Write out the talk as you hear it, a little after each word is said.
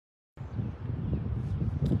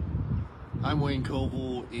I'm Wayne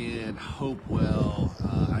Covil in Hopewell.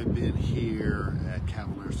 I've been here at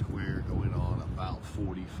Cavalier Square going on about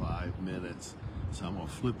 45 minutes. So I'm going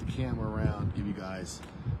to flip the camera around, give you guys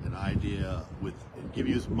an idea, give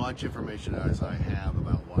you as much information as I have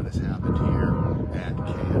about what has happened here at K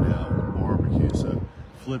L BBQ. So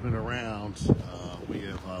flipping around, we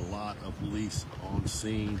have a lot of police on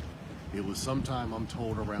scene. It was sometime, I'm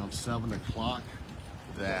told, around 7 o'clock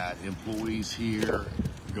that employees here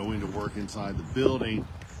going to work inside the building,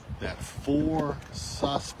 that 4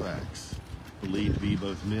 suspects, believed to be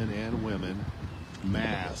both men and women,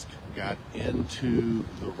 masked, got into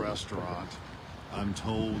the restaurant. I'm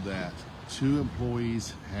told that 2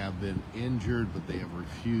 employees have been injured, but they have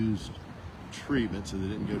refused treatment, so they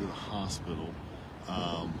didn't go to the hospital.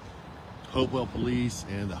 Hopewell Police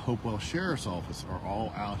and the Hopewell Sheriff's Office are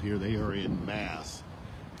all out here. They are in mass.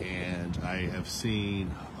 And I have seen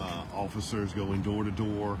officers going door to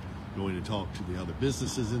door, going to talk to the other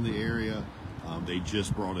businesses in the area. They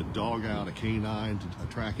just brought a dog out, a canine,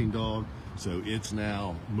 a tracking dog. So it's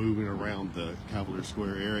now moving around the Cavalier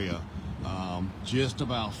Square area. Just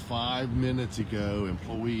about 5 minutes ago,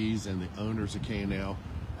 employees and the owners of K&L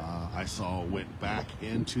I saw went back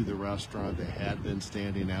into the restaurant. They had been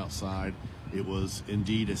standing outside. It was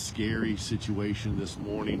indeed a scary situation this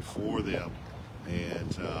morning for them.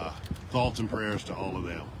 And thoughts and prayers to all of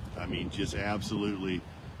them. I mean, just absolutely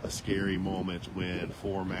a scary moment when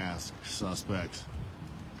 4 masked suspects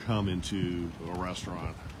come into a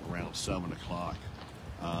restaurant around 7 o'clock.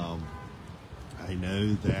 I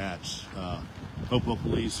know that Hopewell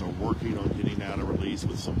Police are working on getting out a release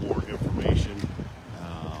with some more information.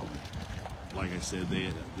 Like I said,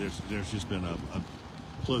 there's just been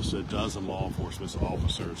close to a dozen law enforcement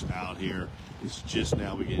officers out here. It's just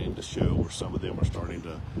now beginning to show where some of them are starting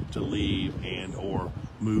to leave and or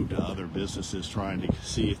move to other businesses, trying to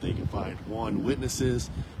see if they can find 1,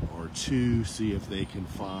 witnesses, or 2, see if they can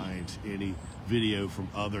find any video from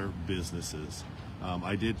other businesses.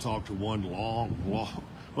 I did talk to one well,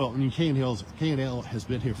 I mean, K&L has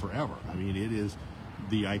been here forever. I mean, it is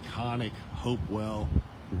the iconic Hopewell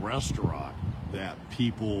restaurant that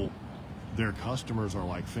their customers are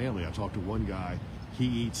like family. I talked to one guy, he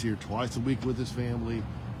eats here twice a week with his family,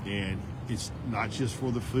 and it's not just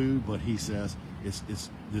for the food, but he says it's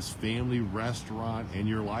this family restaurant and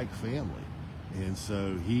you're like family. And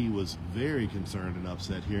so he was very concerned and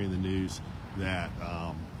upset hearing the news that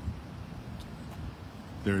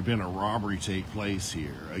there had been a robbery take place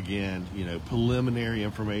here. Again, you know, preliminary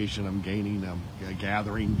information I'm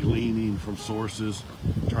gathering, gleaning from sources,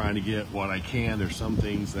 trying to get what I can. There's some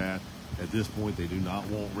things that at this point they do not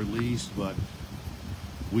want released, but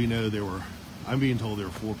we know I'm being told there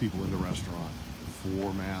were 4 people in the restaurant.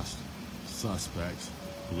 4 masked suspects,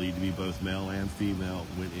 believed to be both male and female,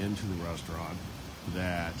 went into the restaurant.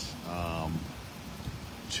 That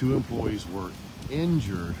 2 employees were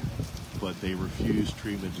injured, but they refused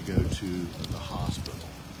treatment to go to the hospital.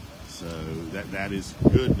 So that is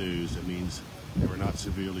good news. It means they were not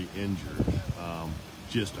severely injured.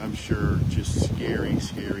 I'm sure,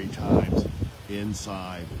 scary times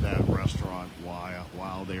inside that restaurant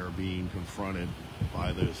while they are being confronted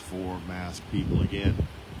by those 4 masked people. Again,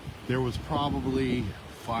 there was probably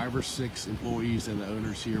 5 or 6 employees and the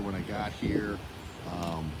owners here when I got here.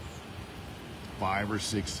 5 or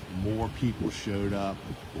 6 more people showed up.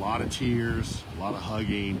 A lot of tears, a lot of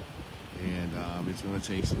hugging, and it's going to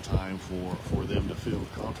take some time for them to feel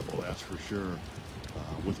comfortable, that's for sure,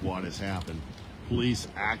 with what has happened. Police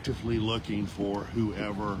actively looking for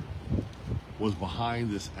whoever was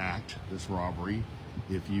behind this act, this robbery.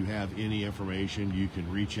 If you have any information, you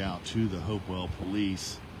can reach out to the Hopewell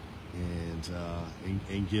Police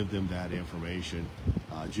and give them that information.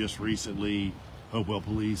 Just recently, Hopewell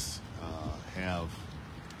Police have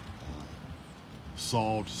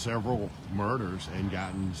solved several murders and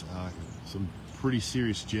gotten some pretty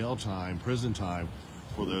serious jail time, prison time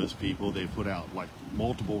for those people. They put out like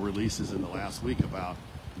multiple releases in the last week about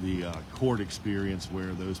the court experience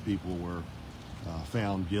where those people were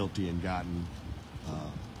found guilty and gotten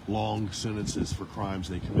long sentences for crimes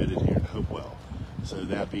they committed here in Hopewell. So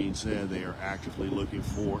that being said, they are actively looking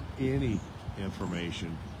for any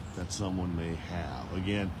information that someone may have.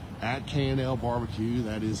 Again, at K&L BBQ,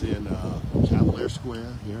 that is in Cavalier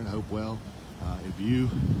Square here in Hopewell. If you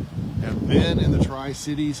have been in the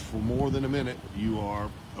Tri-Cities for more than a minute, you are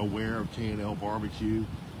aware of K&L BBQ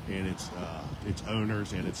and its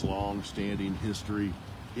owners and its long-standing history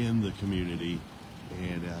in the community.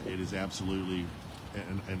 And it is absolutely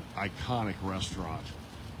an iconic restaurant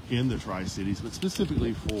in the Tri-Cities, but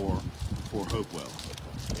specifically for Hopewell.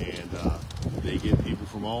 And they get people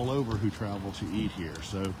from all over who travel to eat here.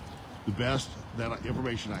 So the best that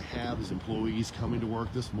information I have is employees coming to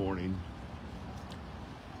work this morning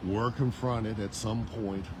were confronted at some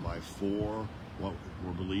point by 4 what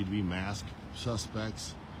were believed to be masked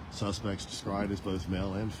suspects described as both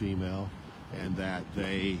male and female, and that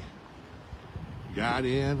they got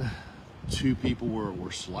in. 2 people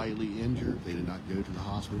were slightly injured. They did not go to the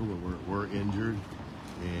hospital, but were injured,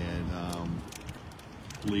 and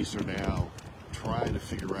police are now trying to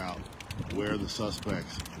figure out where the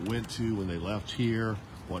suspects went to when they left here,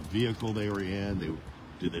 what vehicle they were in.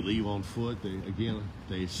 Did they leave on foot?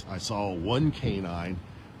 I saw one canine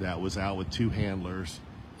that was out with 2 handlers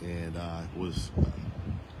and was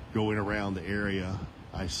going around the area.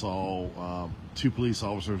 I saw 2 police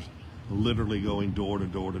officers literally going door to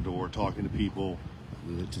door to door, talking to people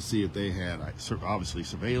to see if they had obviously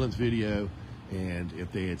surveillance video and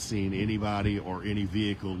if they had seen anybody or any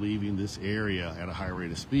vehicle leaving this area at a high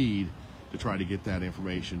rate of speed, to try to get that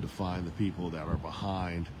information to find the people that are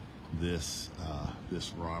behind this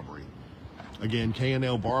robbery. Again, K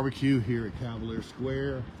L BBQ here at Cavalier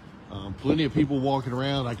Square. Plenty of people walking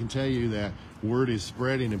around. I can tell you that word is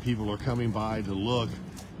spreading and people are coming by to look,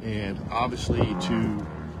 and obviously to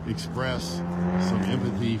express some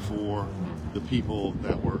empathy for the people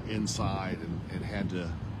that were inside and had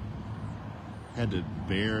to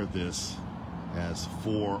bear this as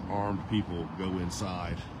 4 armed people go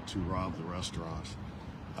inside to rob the restaurant.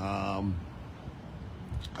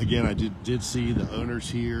 Again, I did see the owners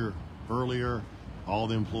here earlier. All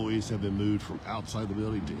the employees have been moved from outside the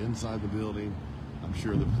building to inside the building. I'm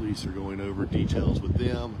sure the police are going over details with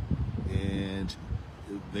them, and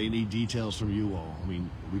they need details from you all. I mean,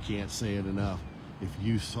 we can't say it enough. If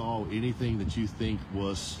you saw anything that you think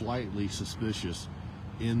was slightly suspicious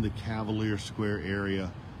in the Cavalier Square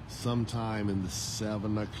area sometime in the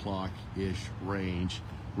 7 o'clock-ish range,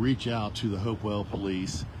 reach out to the Hopewell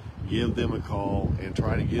police, give them a call, and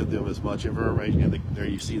try to give them as much information. And there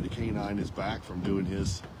you see the canine is back from doing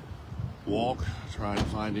his walk, trying to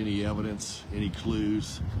find any evidence, any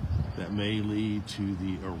clues that may lead to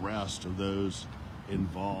the arrest of those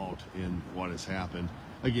involved in what has happened.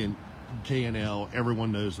 Again, K&L,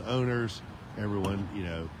 everyone knows the owners, everyone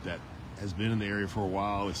that has been in the area for a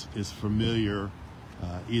while is familiar.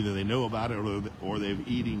 Either they know about it or they have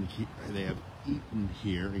eaten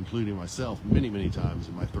here, including myself, many times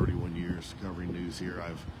in my 31 years covering news here.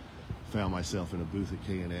 I've found myself in a booth at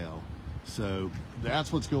K&L. So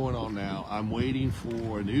that's what's going on now. I'm waiting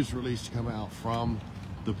for a news release to come out from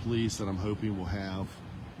the police that I'm hoping will have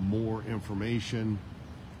more information,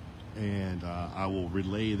 and I will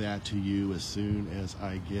relay that to you as soon as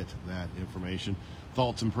I get that information.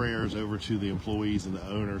 Thoughts and prayers over to the employees and the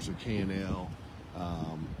owners of K&L.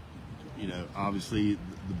 Obviously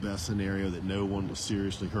the best scenario that no one was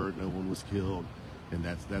seriously hurt, no one was killed, and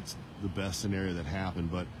that's the best scenario that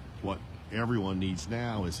happened. But what everyone needs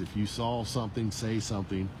now is, if you saw something, say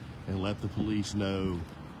something and let the police know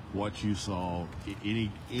what you saw.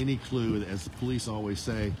 Any clue, as the police always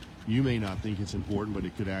say, you may not think it's important, but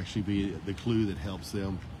it could actually be the clue that helps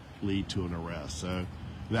them lead to an arrest. So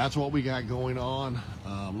that's what we got going on.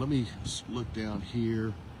 Let me look down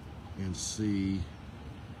here and see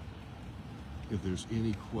if there's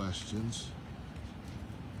any questions.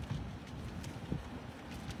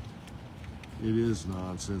 It is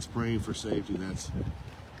nonsense. Praying for safety,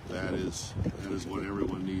 that is what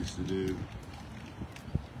everyone needs to do.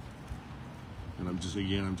 And I'm just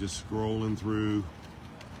scrolling through.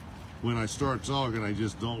 When I start talking, I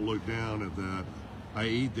just don't look down at that. I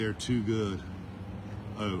eat there too good.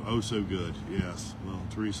 Oh so good, yes. Well,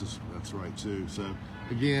 Teresa's, that's right too. So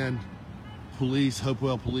again, police,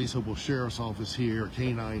 Hopewell Sheriff's Office here,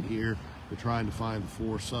 K9 here. They're trying to find the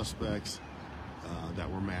 4 suspects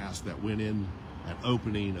that were masked, that went in at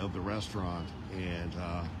opening of the restaurant and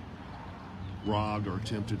robbed or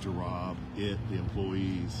attempted to rob the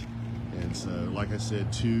employees. And so, like I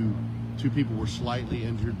said, two people were slightly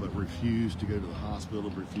injured but refused to go to the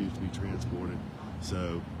hospital, refused to be transported.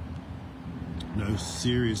 So no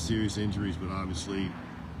serious injuries, but obviously,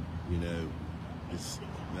 that's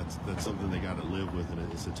something they got to live with,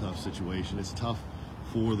 and it's a tough situation. It's tough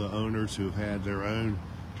for the owners who have had their own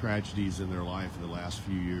tragedies in their life in the last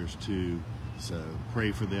few years too. So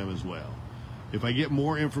pray for them as well. If I get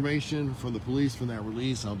more information from the police from that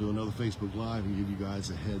release, I'll do another Facebook Live and give you guys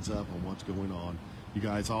a heads up on what's going on. You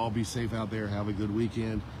guys all be safe out there. Have a good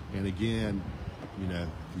weekend. And again, if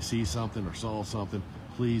you see something or saw something,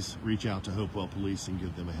 please reach out to Hopewell Police and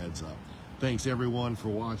give them a heads up. Thanks everyone for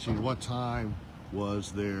watching. What time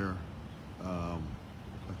was their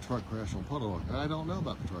A truck crash on Puddle Duck. I don't know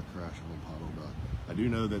about the truck crash on Puddle Duck. I do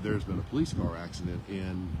know that there's been a police car accident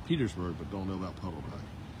in Petersburg, but don't know about Puddle Duck.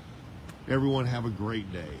 Everyone have a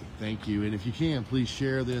great day. Thank you. And if you can, please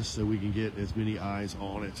share this so we can get as many eyes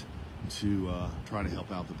on it to try to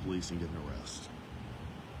help out the police and get an arrest.